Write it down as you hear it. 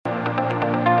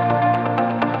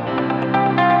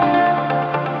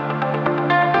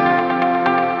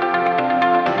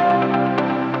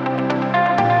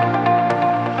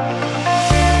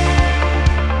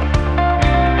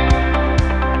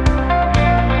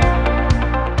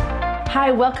Hi,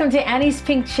 welcome to Annie's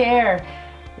Pink Chair.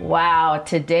 Wow,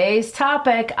 today's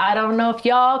topic, I don't know if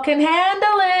y'all can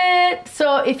handle it.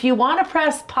 So if you want to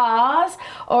press pause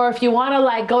or if you want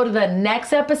to go to the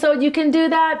next episode, you can do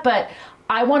that. But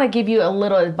I want to give you a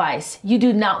little advice. You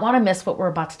do not want to miss what we're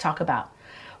about to talk about.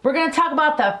 We're going to talk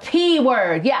about the P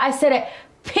word. Yeah, I said it.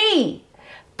 P.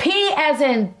 P as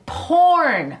in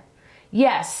porn.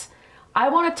 Yes, I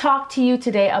want to talk to you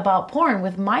today about porn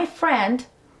with my friend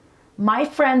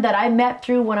that I met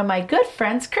through one of my good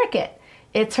friends, Cricket.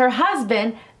 It's her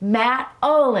husband, Matt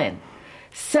Olin.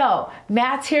 So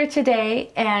Matt's here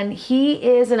today, and he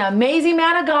is an amazing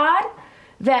man of God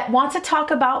that wants to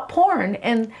talk about porn.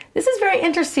 And this is very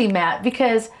interesting, Matt,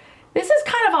 because this is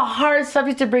kind of a hard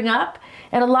subject to bring up.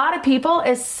 And a lot of people,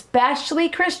 especially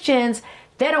Christians,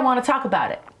 they don't want to talk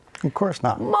about it. Of course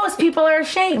not. Most people are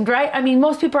ashamed, right? I mean,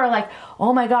 most people are like,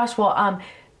 oh my gosh, well,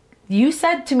 you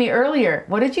said to me earlier,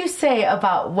 what did you say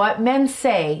about what men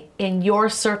say in your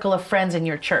circle of friends in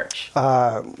your church?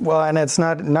 Well, and it's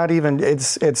not even,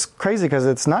 it's crazy because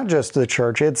it's not just the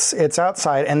church, it's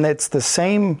outside, and it's the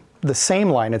same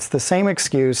line, it's the same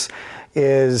excuse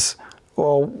is,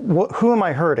 well, who am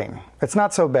I hurting? It's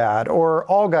not so bad, or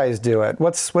all guys do it.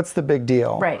 What's the big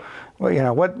deal? Right.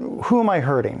 Well, who am I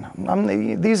hurting?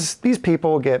 These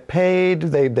people get paid,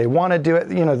 they want to do it,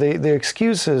 the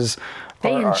excuses.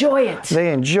 They enjoy it.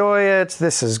 They enjoy it.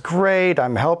 This is great.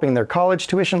 I'm helping their college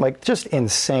tuition. Just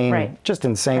insane,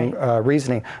 right.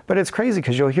 Reasoning. But it's crazy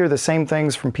because you'll hear the same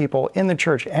things from people in the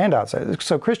church and outside.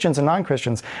 So Christians and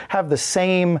non-Christians have the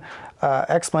same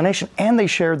explanation, and they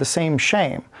share the same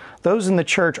shame. Those in the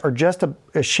church are just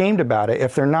ashamed about it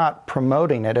if they're not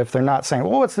promoting it, if they're not saying,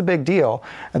 well, what's the big deal?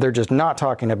 And they're just not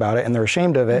talking about it, and they're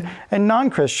ashamed of it. Mm-hmm. And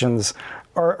non-Christians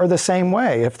are the same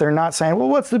way. If they're not saying, well,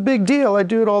 what's the big deal? I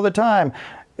do it all the time.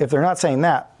 If they're not saying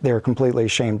that, they're completely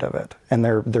ashamed of it. And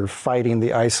they're fighting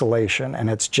the isolation, and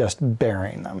it's just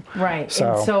burying them. Right.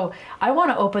 And so I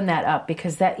want to open that up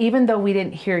because that, even though we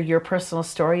didn't hear your personal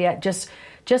story yet, just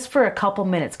for a couple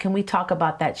minutes, can we talk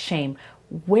about that shame?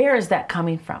 Where is that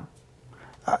coming from?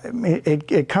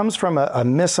 It comes from a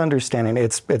misunderstanding.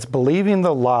 It's believing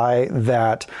the lie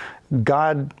that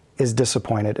God is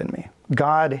disappointed in me.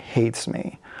 God hates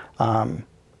me.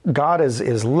 God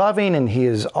is loving, and He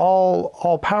is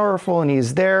all powerful, and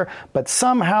He's there, but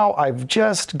somehow I've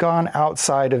just gone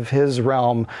outside of His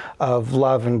realm of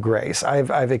love and grace.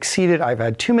 I've exceeded. I've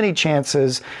had too many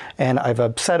chances, and I've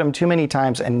upset Him too many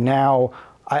times, and now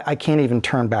I can't even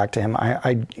turn back to Him.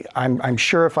 I'm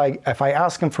sure if I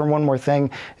ask Him for one more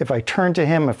thing, if I turn to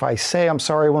Him, if I say I'm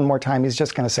sorry one more time, He's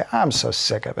just going to say, I'm so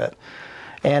sick of it.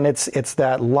 And it's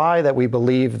that lie that we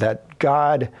believe that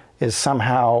God is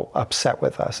somehow upset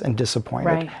with us and disappointed.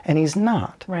 Right. And He's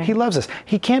not. Right. He loves us.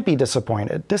 He can't be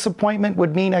disappointed. Disappointment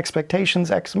would mean expectations.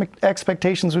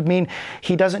 Expectations would mean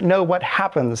He doesn't know what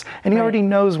happens. And He already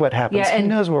knows what happens. Yeah, He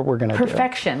knows what we're going to do.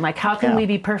 Perfection. How can we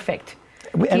be perfect?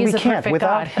 And we can't.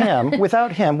 Without God.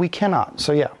 Without Him, we cannot.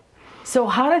 So yeah. So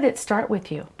how did it start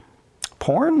with you?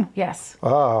 Porn? Yes.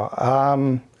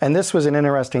 And this was an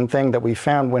interesting thing that we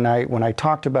found when I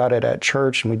talked about it at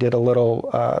church, and we did a little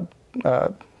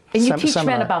and you teach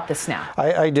seminar. men about this now.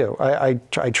 I do. I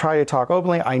try to talk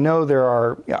openly. I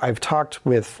know I've talked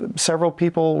with several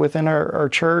people within our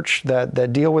church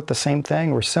that deal with the same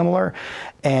thing or similar,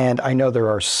 and I know there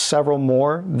are several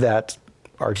more that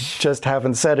are just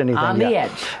haven't said anything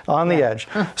yet. On the edge.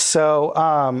 So,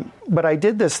 but I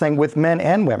did this thing with men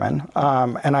and women,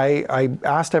 and I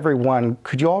asked everyone,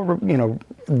 could you all,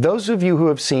 those of you who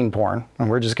have seen porn, and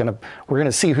we're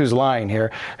gonna see who's lying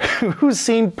here, who's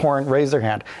seen porn, raise their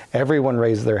hand. Everyone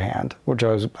raised their hand, which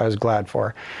I was glad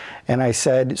for. And I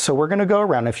said, so we're gonna go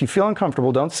around. If you feel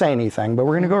uncomfortable, don't say anything, but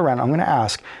we're gonna go around. I'm gonna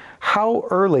ask, how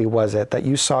early was it that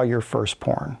you saw your first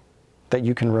porn that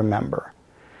you can remember?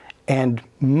 And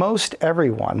most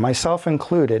everyone, myself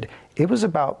included, it was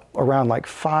around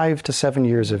 5 to 7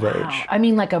 years of age. I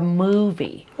mean, like a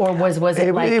movie, or was it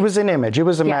It was an image. It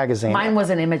was a magazine. Mine was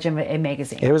an image of a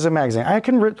magazine. It was a magazine. I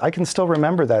can still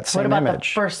remember that same image. What about the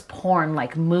first porn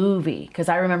movie? Because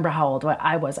I remember how old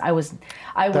I was. I was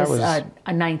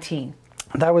 19.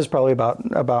 That was probably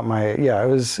about my It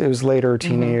was later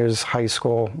teen years, high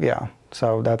school. Yeah.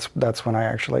 So that's when I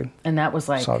actually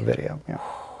saw a video. Yeah.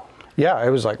 Yeah, it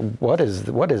was like, what is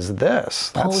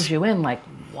this? Pulls you in,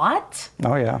 what?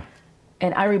 Oh, yeah.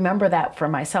 And I remember that for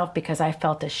myself because I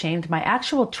felt ashamed. My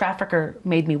actual trafficker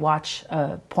made me watch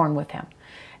porn with him.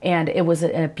 And it was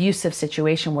an abusive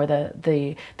situation where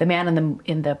the man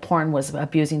in the porn was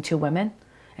abusing two women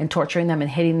and torturing them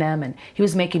and hitting them. And he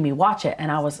was making me watch it.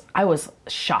 And I was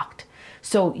shocked.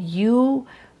 So you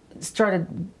started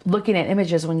looking at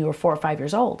images when you were 4 or 5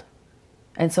 years old.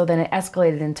 And so then it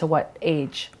escalated into what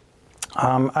age?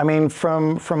 I mean,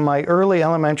 from my early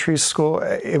elementary school,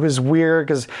 it was weird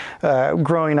because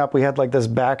growing up, we had like this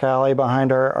back alley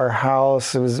behind our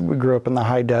house. We grew up in the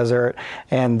high desert,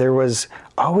 and there was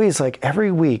always, like,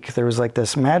 every week, there was like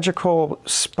this magical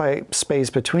space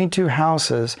between two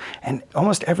houses, and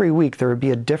almost every week there would be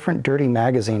a different dirty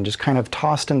magazine just kind of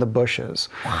tossed in the bushes.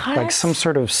 What? Like some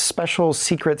sort of special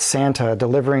secret Santa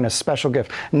delivering a special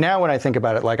gift. Now when I think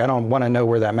about it, like, I don't want to know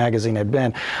where that magazine had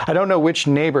been. I don't know which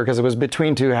neighbor, because it was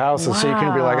between two houses, so you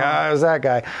couldn't be like, it was that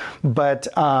guy. But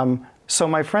so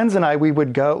my friends and I, we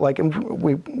would go, like, and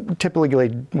we typically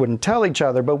wouldn't tell each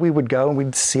other, but we would go and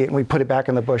we'd see it and we'd put it back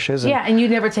in the bushes. Yeah, and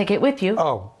you'd never take it with you.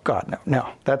 Oh, God, no.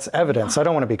 That's evidence. I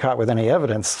don't want to be caught with any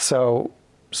evidence. So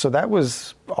that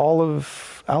was all of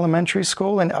elementary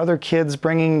school, and other kids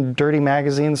bringing dirty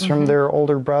magazines from their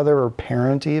older brother or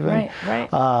parent even. Right.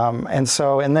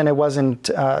 And then it wasn't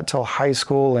till high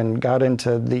school and got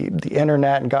into the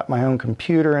internet and got my own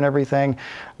computer and everything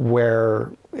where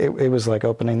it was like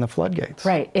opening the floodgates.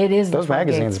 Right, it is. Those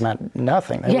magazines meant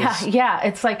nothing. Yeah.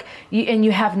 It's like,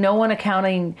 you have no one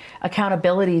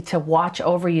accountability to watch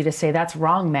over you to say, that's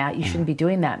wrong, Matt. You shouldn't be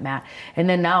doing that, Matt. And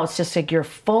then now it's just like your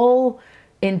full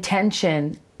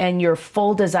intention and your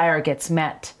full desire gets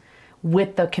met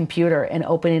with the computer and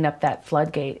opening up that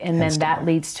floodgate. And then that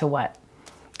leads to what?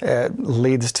 It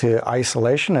leads to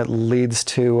isolation. It leads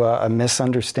to a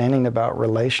misunderstanding about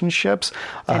relationships.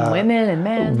 And women and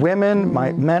men. Women,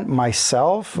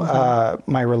 myself,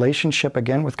 my relationship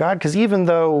again with God. Because even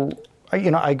though,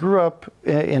 I grew up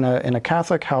in a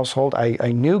Catholic household,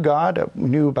 I knew God,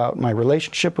 knew about my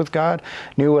relationship with God,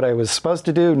 knew what I was supposed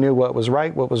to do, knew what was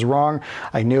right, what was wrong.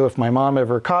 I knew if my mom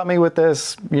ever caught me with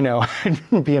this,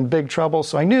 I'd be in big trouble.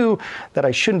 So I knew that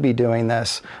I shouldn't be doing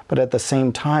this. But at the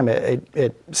same time,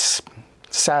 it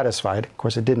satisfied. Of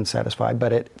course, it didn't satisfy,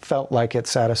 but it felt like it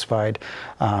satisfied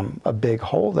a big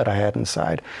hole that I had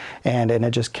inside. And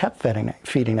it just kept feeding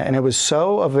it. And it was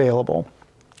so available.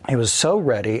 It was so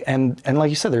ready, and like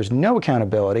you said, there's no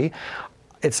accountability.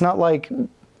 It's not like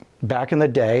back in the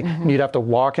day, you'd have to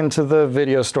walk into the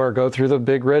video store, go through the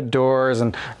big red doors,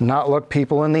 and not look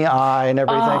people in the eye and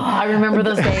everything. Oh, I remember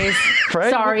those days. Right?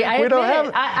 Sorry,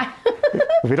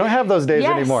 we don't have those days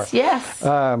anymore. Yes.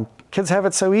 Kids have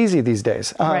it so easy these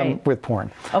days right. with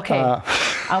porn. Okay,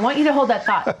 I want you to hold that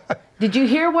thought. Did you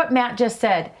hear what Matt just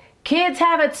said? Kids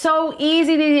have it so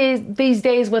easy these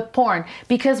days with porn.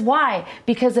 Because why?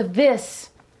 Because of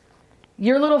this.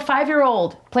 Your little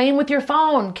 5-year-old playing with your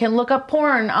phone can look up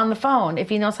porn on the phone if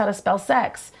he knows how to spell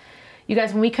sex. You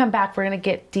guys, when we come back, we're going to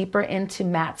get deeper into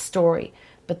Matt's story.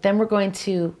 But then we're going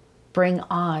to bring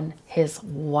on his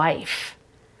wife.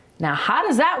 Now, how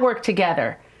does that work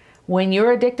together when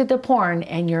you're addicted to porn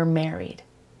and you're married?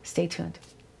 Stay tuned.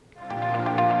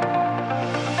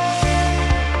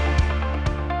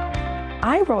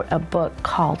 I wrote a book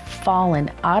called Fallen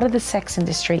Out of the Sex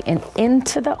Industry and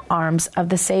Into the Arms of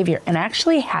the Savior, and I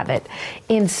actually have it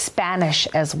in Spanish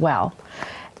as well.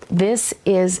 This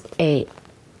is a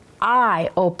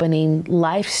eye-opening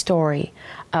life story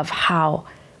of how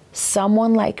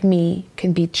someone like me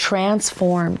can be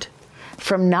transformed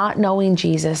from not knowing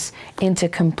Jesus into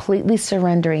completely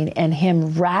surrendering and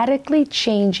Him radically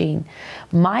changing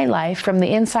my life from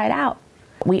the inside out.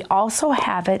 We also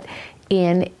have it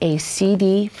in a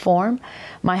CD form.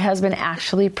 My husband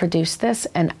actually produced this,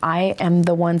 and I am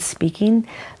the one speaking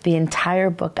the entire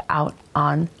book out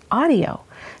on audio.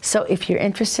 So if you're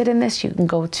interested in this, you can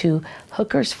go to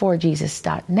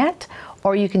hookersforjesus.net,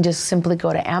 or you can just simply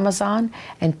go to Amazon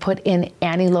and put in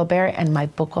Annie Lobert, and my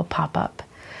book will pop up.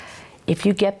 If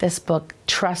you get this book,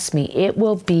 trust me, it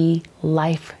will be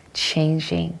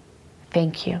life-changing.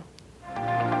 Thank you.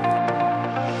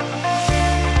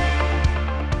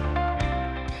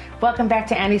 Welcome back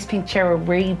to Annie's Pink Chair,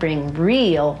 where we bring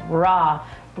real, raw,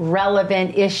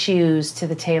 relevant issues to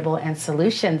the table and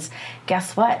solutions.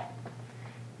 Guess what?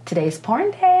 Today's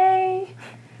porn day.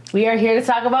 We are here to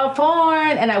talk about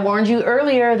porn, and I warned you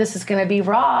earlier, this is going to be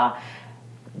raw.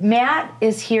 Matt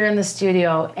is here in the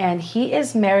studio, and he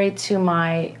is married to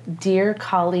my dear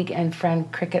colleague and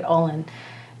friend, Cricket Olin.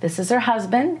 This is her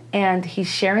husband, and he's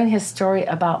sharing his story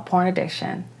about porn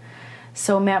addiction.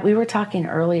 So, Matt, we were talking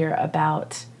earlier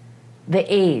about the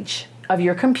age of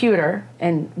your computer,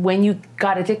 and when you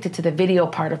got addicted to the video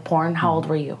part of porn, how old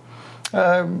were you?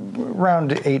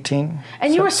 Around 18.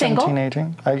 And you were single?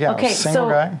 17, 18. Yeah, okay, single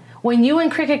guy. When you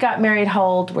and Cricket got married, how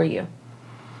old were you?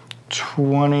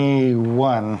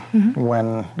 21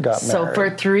 when got married. So for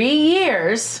 3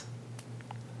 years,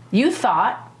 you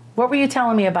thought What were you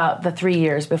telling me about the 3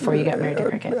 years before you got married to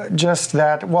Cricket? Just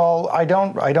that. Well, I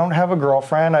don't have a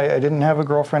girlfriend. I didn't have a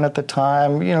girlfriend at the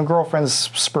time. Girlfriends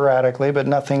sporadically, but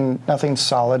nothing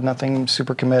solid, nothing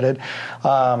super committed.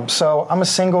 So I'm a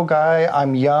single guy.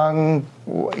 I'm young.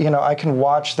 I can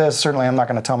watch this. Certainly, I'm not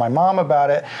going to tell my mom about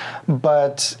it,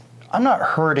 but I'm not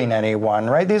hurting anyone,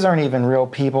 right? These aren't even real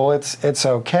people. It's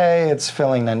okay. It's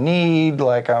filling a need.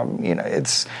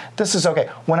 This is okay.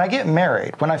 When I get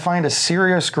married, when I find a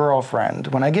serious girlfriend,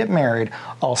 when I get married,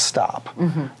 I'll stop.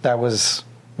 Mm-hmm. That was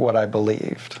what I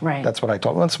believed. Right. That's what I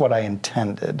told. That's what I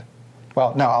intended.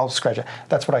 Well, no, I'll scratch it.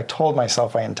 That's what I told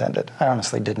myself I intended. I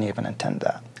honestly didn't even intend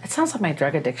that. It sounds like my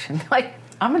drug addiction. Like,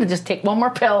 I'm going to just take one more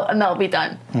pill and that'll be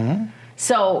done. Mm-hmm.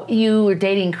 So you were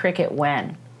dating Cricket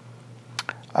when?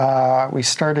 We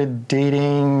started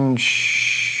dating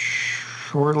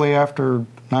shortly after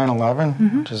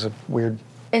 9/11, which is a weird.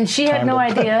 And she had no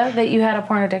idea that you had a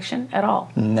porn addiction at all?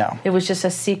 No. It was just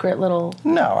a secret little...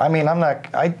 No, I mean, on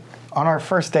our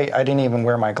first date, I didn't even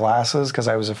wear my glasses because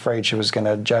I was afraid she was going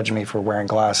to judge me for wearing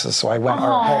glasses. So I went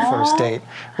our whole first date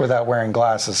without wearing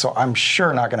glasses. So I'm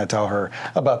sure not going to tell her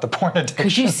about the porn addiction.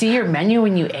 Could you see your menu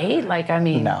when you ate?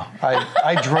 No.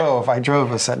 I drove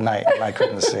us at night and I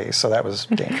couldn't see. So that was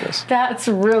dangerous. That's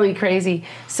really crazy.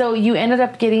 So you ended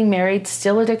up getting married,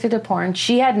 still addicted to porn.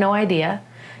 She had no idea.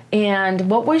 And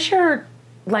what was your,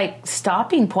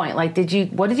 stopping point? What did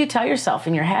you tell yourself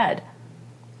in your head?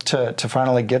 To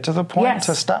finally get to the point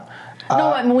to stop?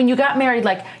 No, I mean, when you got married,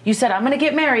 you said, I'm going to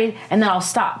get married and then I'll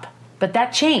stop. But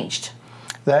that changed.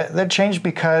 That changed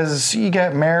because you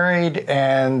get married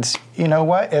and you know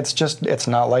what? It's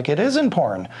not like it is in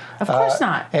porn. Of course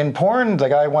not. In porn, the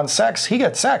guy wants sex, he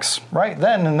gets sex right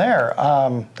then and there.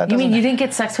 You mean you didn't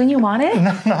get sex when you wanted?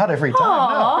 No, not every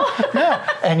time. No.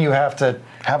 And you have to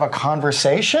have a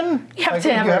conversation. You have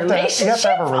to have a relationship. You have to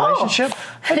have a relationship.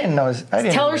 I didn't know.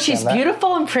 Tell her she's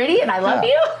beautiful and pretty, and I love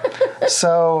you.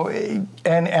 So,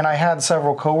 and I had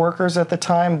several coworkers at the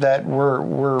time that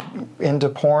were into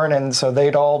porn, and so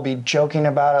they'd all be joking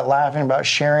about it, laughing about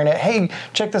sharing it. Hey,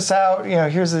 check this out.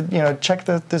 Here's check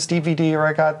this DVD, or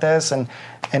I got this, and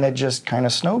it just kind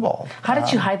of snowballed. How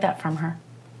did you hide that from her?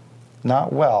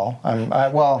 Not well.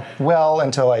 Well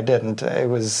until I didn't. It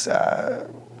was.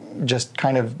 Just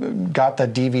kind of got the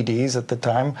DVDs at the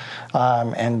time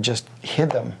and just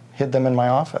hid them in my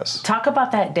office. Talk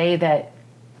about that day that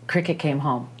Cricket came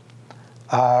home.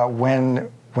 When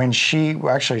she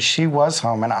was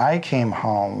home and I came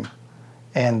home,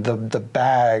 and the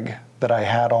bag that I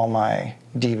had all my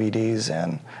DVDs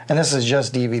in, and this is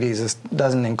just DVDs, this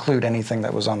doesn't include anything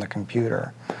that was on the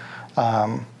computer.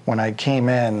 When I came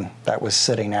in, that was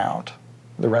sitting out.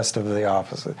 The rest of the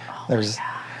office,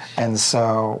 and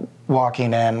so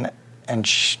walking in, and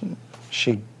she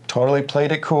totally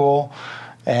played it cool,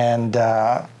 and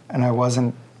I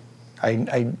wasn't.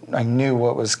 I knew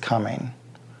what was coming,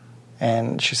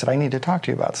 and she said, "I need to talk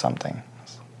to you about something,"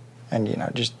 and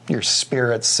just your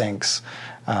spirit sinks,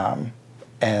 and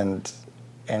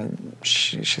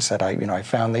she said, "I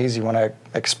found these. You want to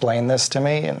explain this to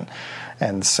me?"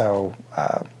 And so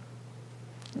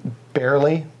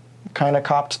barely kind of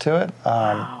copped to it.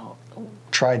 Wow.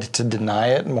 Tried to deny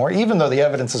it more, even though the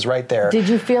evidence is right there. Did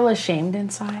you feel ashamed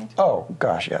inside? Oh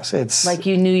gosh, yes. It's like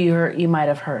you knew you might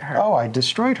have hurt her. Oh, I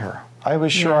destroyed her. I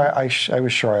was sure. I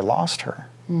was sure I lost her.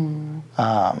 Mm.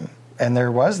 And there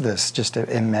was this just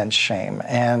immense shame,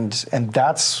 and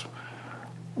that's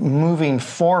moving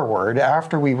forward.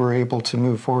 After we were able to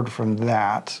move forward from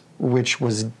that, which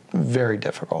was very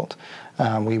difficult.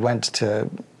 We went to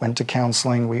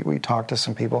counseling. We talked to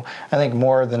some people. I think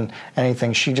more than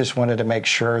anything, she just wanted to make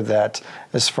sure that,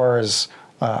 as far as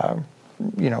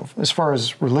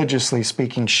religiously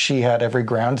speaking, she had every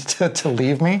ground to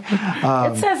leave me.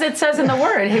 It says in the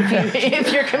word,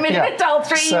 if you're committing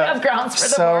adultery, you have grounds for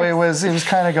divorce. So it was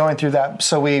kind of going through that.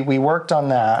 So we worked on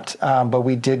that, but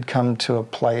we did come to a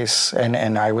place,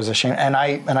 and I was ashamed, and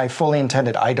I fully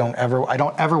intended I don't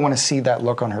ever want to see that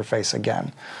look on her face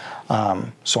again.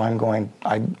 So I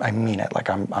mean it, like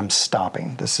I'm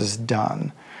stopping. This is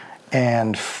done.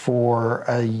 And for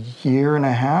a year and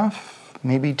a half,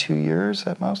 maybe 2 years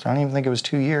at most, I don't even think it was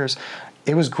 2 years,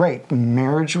 it was great.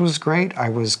 Marriage was great. I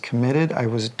was committed. I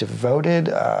was devoted.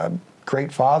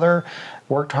 Great father.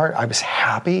 Worked hard. I was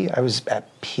happy. I was at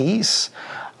peace.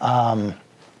 And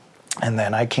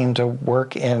then I came to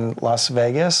work in Las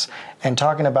Vegas, and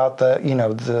talking about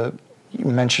the you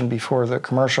mentioned before the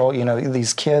commercial,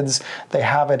 these kids, they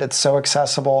have it, it's so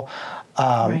accessible.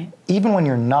 Right. Even when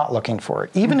you're not looking for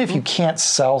it, even if you can't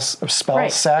spell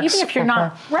Right. sex, Even if you're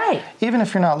not, right. even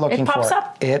if you're not looking for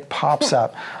it pops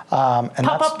up. And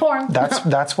Pop-up porn.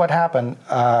 That's what happened.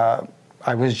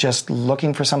 I was just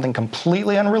looking for something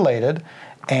completely unrelated,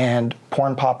 and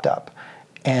porn popped up.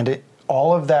 And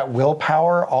all of that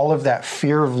willpower, all of that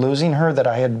fear of losing her that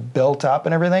I had built up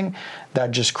and everything,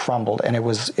 that just crumbled. And it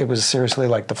was seriously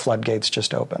like the floodgates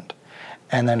just opened.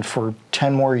 And then for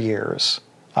 10 more years,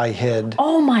 I hid.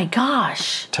 Oh my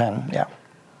gosh. 10, yeah.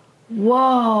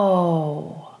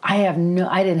 Whoa. I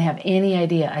didn't have any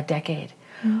idea. A decade.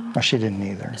 Well, she didn't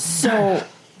either. So,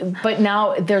 but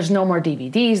now there's no more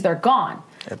DVDs. They're gone.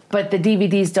 But the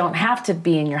DVDs don't have to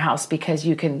be in your house because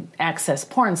you can access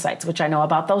porn sites, which I know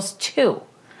about those too.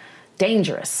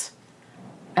 Dangerous.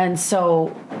 And so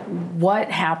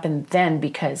what happened then?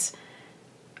 Because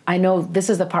I know this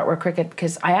is the part where Cricket,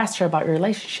 because I asked her about your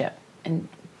relationship, and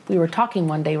we were talking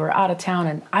one day, we were out of town,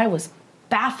 and I was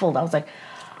baffled. I was like,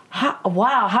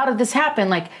 wow, how did this happen?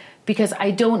 Like, because I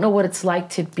don't know what it's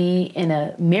like to be in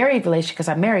a married relationship, because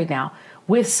I'm married now,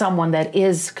 with someone that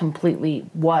was completely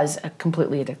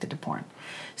addicted to porn.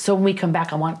 So when we come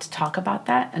back, I want to talk about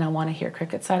that, and I want to hear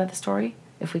Cricket's side of the story,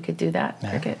 if we could do that, yeah.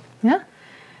 Cricket. Yeah.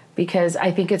 Because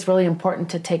I think it's really important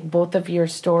to take both of your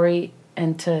story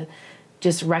and to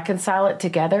just reconcile it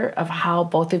together of how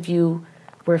both of you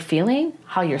were feeling,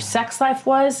 how your sex life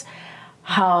was,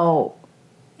 how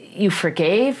you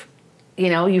forgave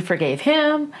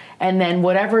him, and then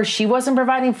whatever she wasn't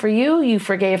providing for you, you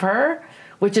forgave her,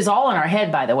 which is all in our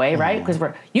head, by the way, right? Because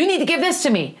you need to give this to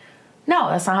me. No,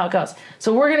 that's not how it goes.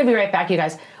 So we're going to be right back, you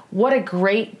guys. What a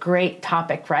great, great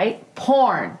topic, right?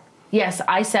 Porn. Yes,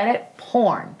 I said it,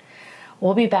 porn.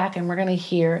 We'll be back, and we're going to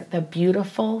hear the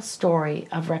beautiful story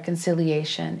of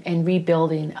reconciliation and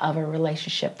rebuilding of a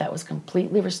relationship that was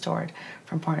completely restored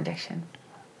from porn addiction.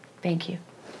 Thank you.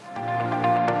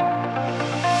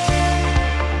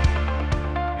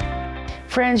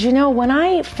 Friends, when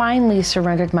I finally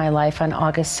surrendered my life on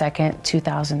August 2nd,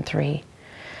 2003,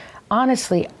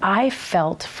 honestly, I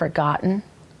felt forgotten,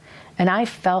 and I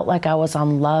felt like I was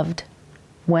unloved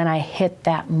when I hit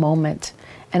that moment.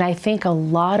 And I think a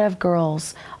lot of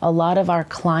girls, a lot of our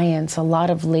clients, a lot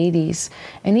of ladies,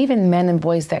 and even men and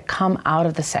boys that come out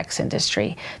of the sex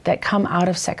industry, that come out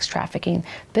of sex trafficking,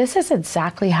 this is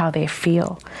exactly how they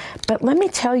feel. But let me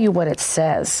tell you what it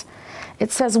says.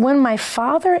 It says, when my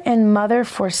father and mother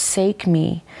forsake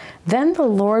me, then the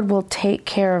Lord will take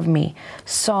care of me.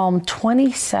 Psalm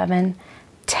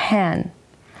 27:10.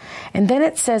 And then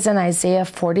it says in Isaiah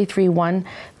 43:1,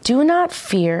 do not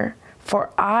fear, for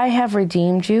I have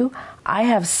redeemed you. I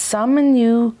have summoned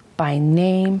you by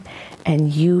name,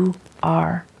 and you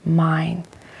are mine.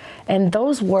 And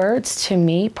those words to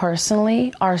me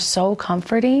personally are so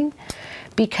comforting,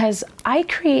 because I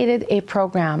created a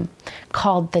program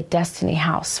called the Destiny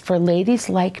House for ladies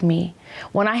like me.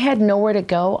 When I had nowhere to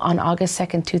go on August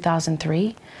 2nd,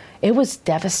 2003, it was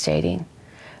devastating.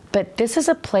 But this is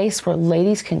a place where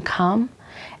ladies can come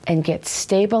and get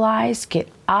stabilized, get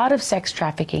out of sex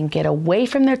trafficking, get away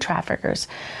from their traffickers,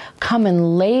 come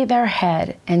and lay their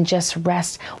head and just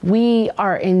rest. We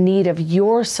are in need of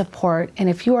your support. And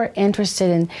if you are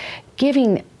interested in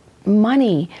giving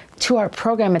money to our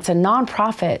program, it's a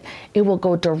nonprofit. It will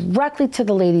go directly to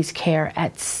the ladies' care.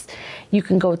 You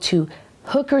can go to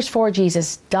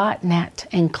hookersforjesus.net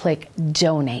and click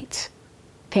donate.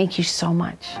 Thank you so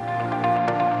much.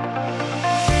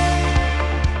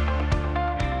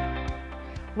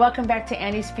 Welcome back to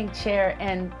Annie's Pink Chair.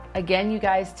 And again, you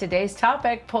guys, today's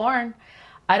topic, porn.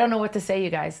 I don't know what to say, you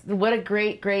guys. What a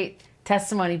great, great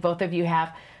testimony both of you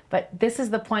have. But this is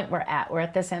the point we're at. We're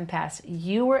at this impasse.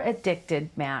 You were addicted,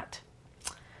 Matt,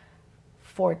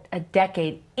 for a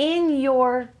decade in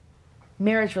your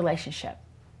marriage relationship.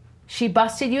 She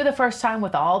busted you the first time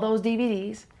with all those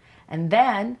DVDs. And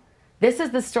then this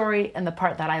is the story and the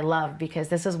part that I love, because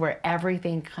this is where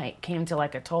everything came to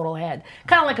like a total head.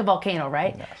 Kind of like a volcano,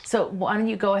 right? Yes. So why don't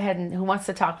you go ahead, and who wants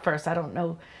to talk first? I don't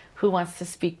know who wants to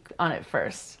speak on it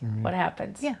first. Mm-hmm. What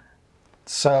happens? Yeah.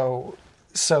 So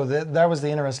that was the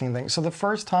interesting thing. So the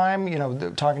first time,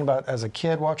 talking about as a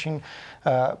kid watching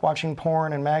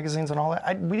porn and magazines and all that,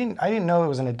 I didn't know it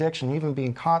was an addiction. Even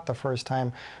being caught the first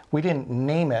time, we didn't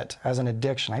name it as an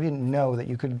addiction. I didn't know that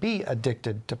you could be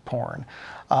addicted to porn.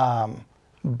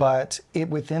 But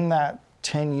within that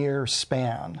 10-year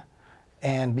span,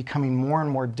 and becoming more and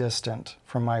more distant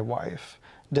from my wife,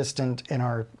 distant in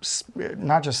our,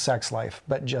 not just sex life,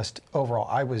 but just overall.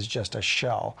 I was just a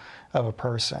shell of a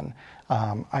person.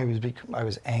 I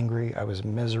was angry. I was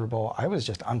miserable. I was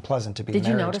just unpleasant to be married to.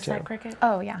 Did you notice that, Cricket?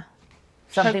 Oh, yeah.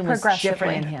 Something was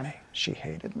different in him. She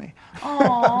hated me.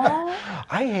 Aww.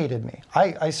 I hated me.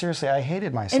 I seriously, I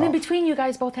hated myself. And in between, you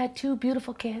guys both had 2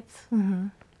 beautiful kids. Mm-hmm.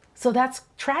 So that's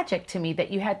tragic to me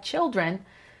that you had children,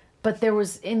 but there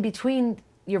was in between,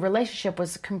 your relationship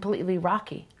was completely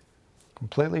rocky.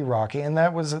 Completely rocky. And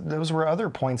those were other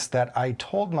points that I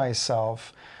told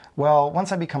myself, well,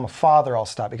 once I become a father, I'll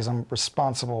stop because I'm a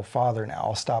responsible father now.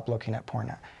 I'll stop looking at porn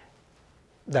now.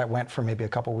 That went for maybe a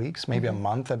couple weeks, maybe a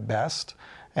month at best,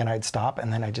 and I'd stop,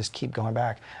 and then I'd just keep going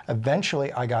back.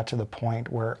 Eventually, I got to the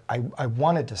point where I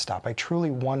wanted to stop. I truly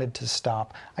wanted to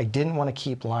stop. I didn't want to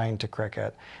keep lying to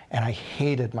Cricket, and I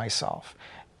hated myself.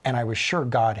 And I was sure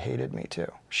God hated me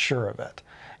too, sure of it.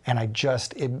 And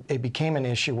it became an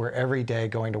issue where every day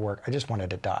going to work, I just wanted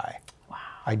to die. Wow.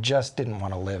 I just didn't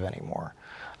want to live anymore.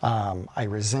 I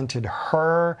resented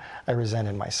her, I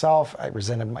resented myself, I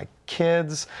resented my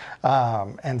kids,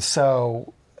 and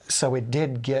so it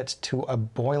did get to a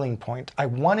boiling point. I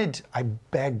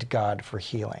begged God for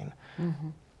healing,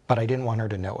 but I didn't want her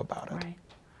to know about it. Right.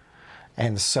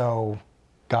 And so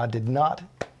God did not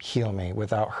heal me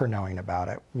without her knowing about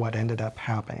it. What ended up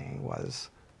happening was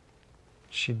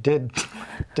she did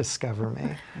discover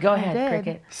me. Go ahead,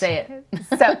 Cricket. Say it.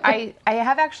 So I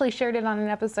have actually shared it on an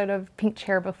episode of Pink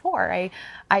Chair before.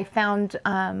 I found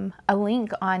a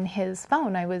link on his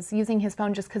phone. I was using his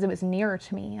phone just because it was nearer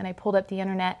to me, and I pulled up the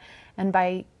internet, and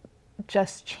by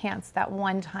just chance that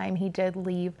one time he did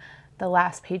leave the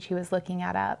last page he was looking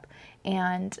at up.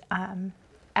 And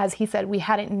as he said, we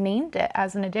hadn't named it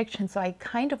as an addiction, so I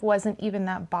kind of wasn't even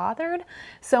that bothered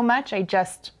so much. I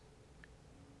guess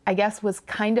was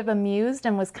kind of amused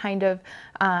and was kind of,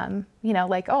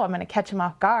 like, oh, I'm going to catch him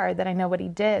off guard that I know what he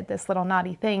did, this little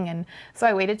naughty thing. And so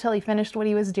I waited till he finished what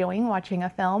he was doing, watching a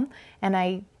film, and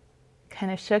I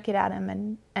kind of shook it at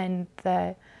him, and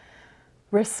the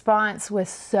response was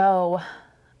so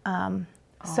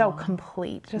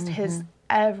complete. Just his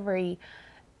every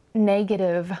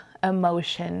negative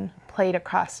emotion played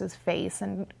across his face,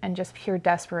 and just pure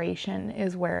desperation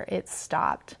is where it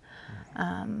stopped.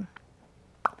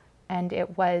 And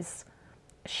it was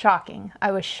shocking.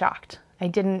 I was shocked. I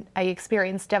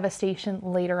experienced devastation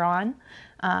later on.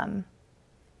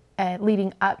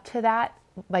 Leading up to that,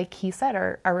 like he said,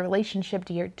 our relationship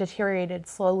deteriorated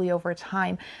slowly over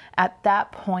time. At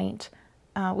that point,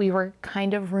 we were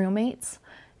kind of roommates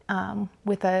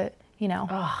with a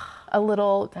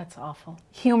little That's awful.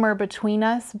 humor between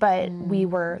us, but we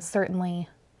were certainly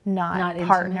not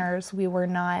partners. Intimate. We were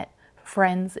not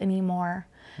friends anymore.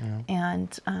 Yeah.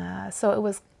 And so it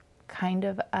was kind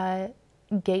of a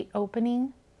gate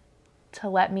opening to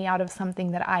let me out of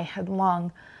something that I had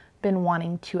long been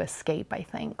wanting to escape, I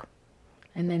think.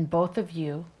 And then both of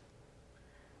you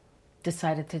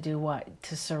decided to do what?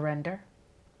 To surrender?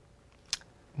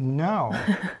 No,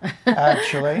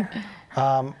 actually.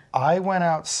 I went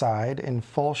outside in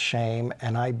full shame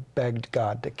and I begged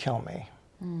God to kill me.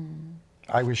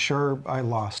 I was sure I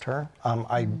lost her.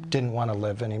 I didn't want to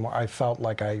live anymore. I felt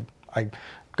like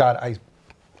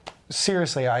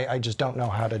seriously, I just don't know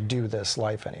how to do this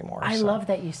life anymore. I love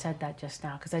that you said that just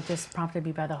now, because it just prompted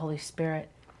me by the Holy Spirit.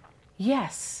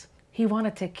 Yes, he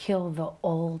wanted to kill the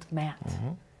old Matt.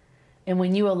 And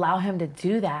when you allow him to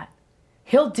do that,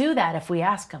 he'll do that if we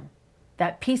ask him.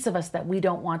 That piece of us that we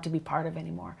don't want to be part of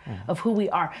anymore, of who we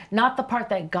are. Not the part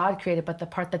that God created, but the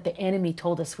part that the enemy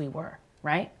told us we were,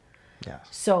 right? Yes.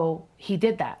 So he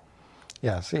did that.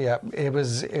 Yes. Yeah. It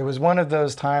was one of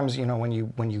those times, when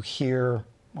you hear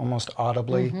almost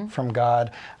audibly from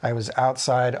God. I was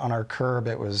outside on our curb.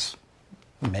 It was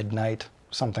midnight,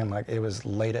 it was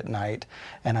late at night,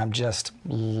 and I'm just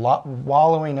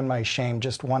wallowing in my shame,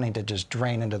 just wanting to just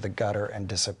drain into the gutter and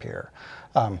disappear.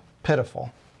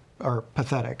 Pitiful, or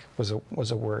pathetic was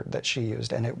a word that she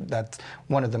used, and that's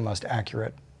one of the most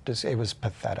accurate. It was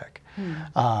pathetic.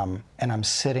 And I'm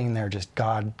sitting there just,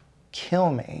 God,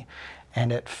 kill me.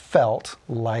 And it felt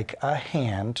like a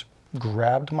hand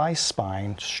grabbed my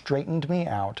spine, straightened me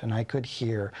out, and I could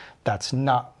hear, that's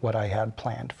not what I had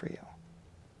planned for you.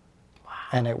 Wow.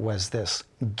 And it was this,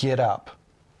 get up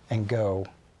and go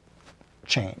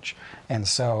change. And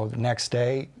so the next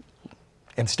day,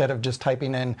 instead of just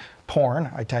typing in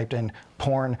porn, I typed in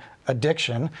porn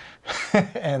addiction,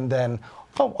 and then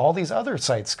all these other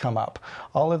sites come up.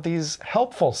 All of these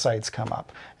helpful sites come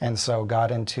up. And so got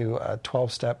into a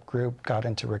 12-step group, got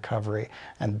into recovery,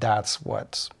 and that's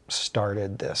what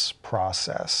started this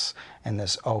process and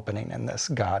this opening and this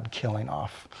God killing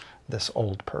off this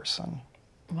old person.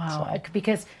 Wow,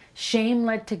 because shame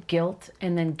led to guilt,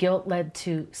 and then guilt led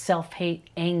to self-hate,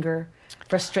 anger,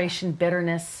 frustration,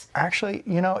 bitterness. Actually,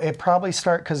 it probably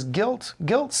started because guilt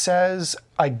says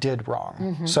I did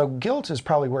wrong. So guilt is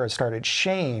probably where it started.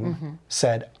 Shame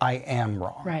said I am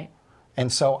wrong. Right.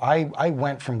 And so I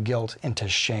went from guilt into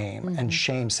shame, and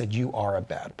shame said you are a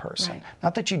bad person. Right.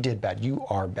 Not that you did bad, you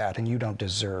are bad and you don't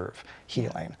deserve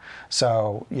healing.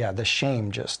 So yeah, the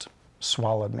shame just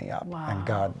swallowed me up. Wow. And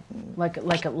God, like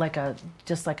a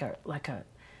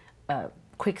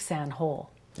quicksand hole.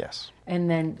 yes. And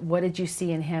then what did you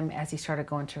see in him as he started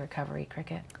going to recovery,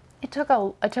 Cricket? It took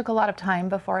a lot of time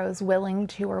before I was willing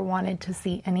to or wanted to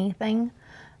see anything.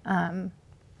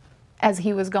 As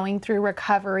he was going through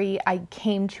recovery, I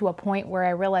came to a point where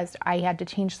I realized I had to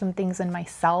change some things in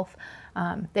myself,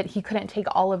 that he couldn't take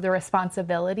all of the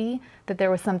responsibility, that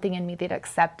there was something in me that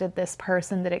accepted this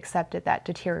person, that accepted that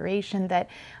deterioration, that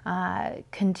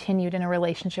continued in a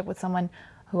relationship with someone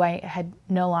who I had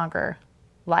no longer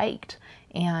liked.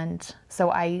 And so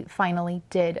I finally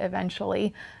did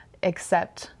eventually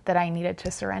accept that I needed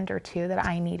to surrender to, that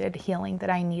I needed healing,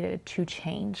 that I needed to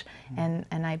change. And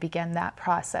I began that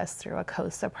process through a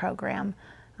COSA program,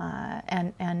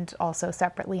 and also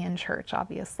separately in church.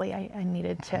 Obviously, I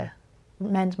needed to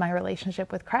mend my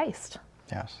relationship with Christ.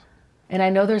 Yes. And I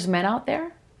know there's men out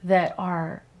there that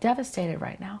are devastated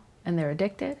right now, and they're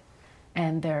addicted,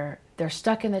 and they're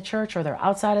stuck in the church, or they're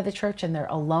outside of the church, and they're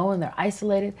alone, they're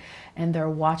isolated, and they're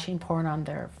watching porn on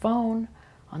their phone,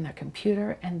 on their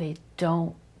computer, and they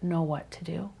don't know what to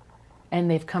do. And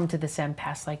they've come to this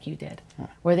impasse like you did,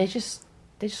 where they just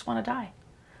want to die.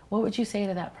 What would you say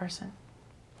to that person?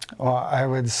 Well, I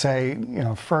would say,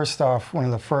 first off, one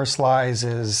of the first lies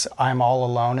is I'm all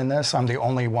alone in this. I'm the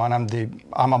only one.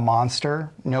 I'm a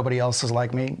monster. Nobody else is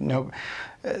like me. No,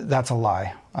 that's a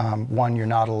lie. One, you're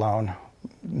not alone.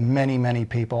 Many, many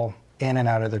people in and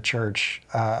out of the church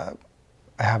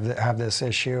have this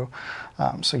issue.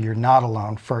 So you're not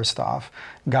alone, first off.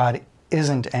 God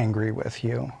isn't angry with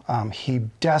you. He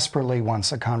desperately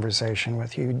wants a conversation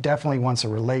with you. He definitely wants a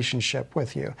relationship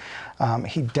with you.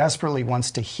 He desperately wants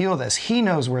to heal this. He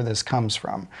knows where this comes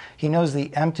from. He knows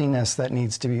the emptiness that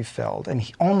needs to be filled,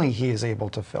 and only He is able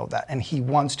to fill that. And He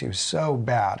wants to so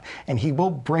bad. And He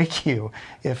will break you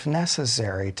if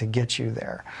necessary to get you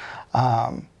there.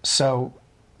 So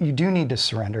you do need to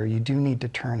surrender. You do need to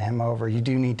turn Him over. You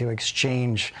do need to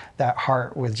exchange that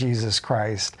heart with Jesus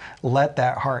Christ. Let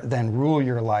that heart then rule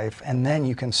your life, and then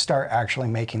you can start actually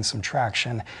making some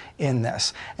traction in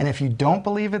this. And if you don't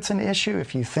believe it's an issue,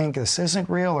 if you think this isn't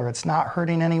real or it's not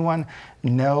hurting anyone,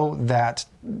 know that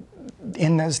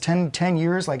in those 10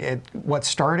 years, what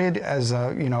started as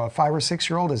a 5 or 6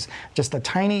 year old is just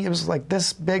it was like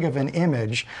this big of an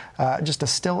image, just a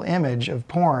still image of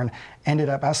porn, ended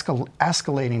up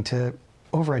escalating to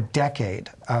over a decade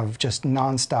of just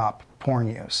nonstop porn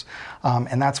use.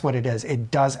 And that's what it is.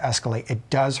 It does escalate. It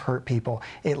does hurt people.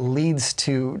 It leads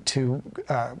to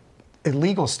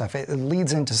illegal stuff. It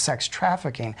leads into sex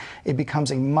trafficking. It becomes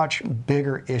a much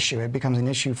bigger issue. It becomes an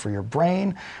issue for your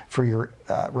brain, for your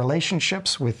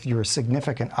relationships with your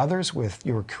significant others, with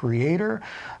your Creator,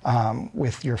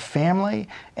 with your family,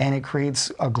 and it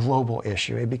creates a global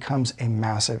issue. It becomes a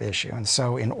massive issue. And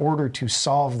so in order to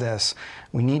solve this,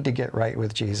 we need to get right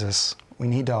with Jesus. We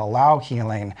need to allow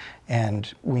healing,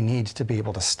 and we need to be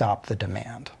able to stop the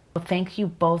demand. Well, thank you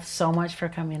both so much for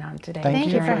coming on today.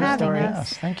 Thank you for having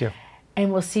us. Yes, thank you.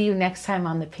 And we'll see you next time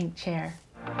on The Pink Chair.